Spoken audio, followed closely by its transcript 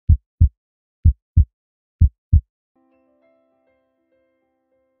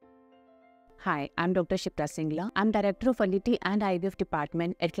Hi, I'm Dr. Shipra Singla. I'm Director of Fertility and IVF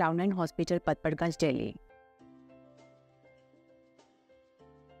Department at Cloudnine Hospital, Patparganj, Delhi.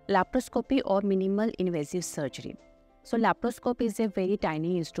 Laparoscopy or minimal invasive surgery. So laparoscope is a very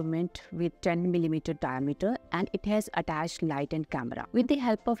tiny instrument with 10 mm diameter and it has attached light and camera. With the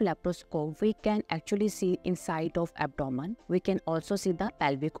help of laparoscope, we can actually see inside of abdomen. We can also see the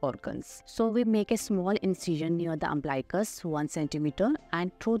pelvic organs. So we make a small incision near the umbilicus 1 cm,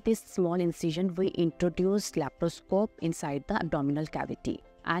 and through this small incision we introduce laparoscope inside the abdominal cavity.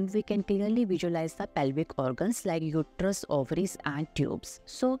 And we can clearly visualize the pelvic organs like uterus, ovaries and tubes.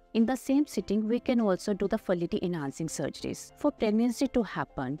 So in the same sitting, we can also do the fertility enhancing surgeries. For pregnancy to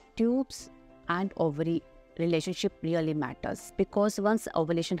happen, tubes and ovary relationship really matters, because once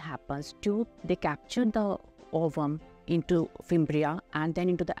ovulation happens, they capture the ovum into fimbria and then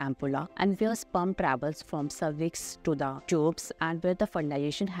into the ampula, and where sperm travels from cervix to the tubes and where the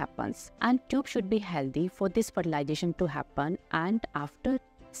fertilization happens. And tube should be healthy for this fertilization to happen, and after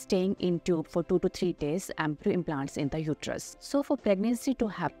staying in tube for 2 to 3 days, embryo implants in the uterus. So for pregnancy to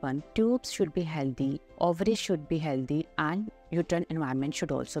happen, tubes should be healthy, ovaries should be healthy, and uterine environment should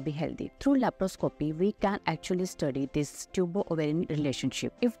also be healthy. Through laparoscopy, we can actually study this tubo-ovarian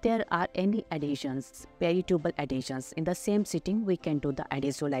relationship. If there are any adhesions, peritubal adhesions, in the same sitting, we can do the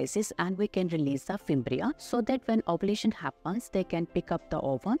adhesiolysis and we can release the fimbria so that when ovulation happens, they can pick up the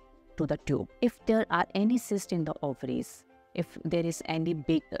ovum to the tube. If there are any cysts in the ovaries, if there is any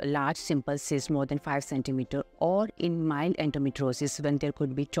large simple cyst more than 5 cm, or in mild endometriosis when there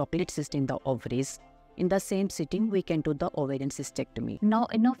could be chocolate cyst in the ovaries, in the same sitting we can do the ovarian cystectomy. Now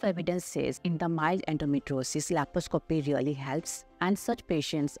enough evidence says in the mild endometriosis, laparoscopy really helps, and such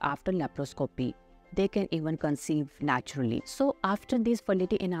patients after laparoscopy, they can even conceive naturally. So after these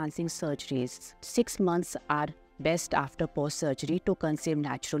fertility enhancing surgeries, 6 months are best after post-surgery to conceive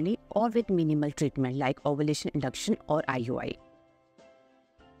naturally or with minimal treatment like ovulation induction or IUI.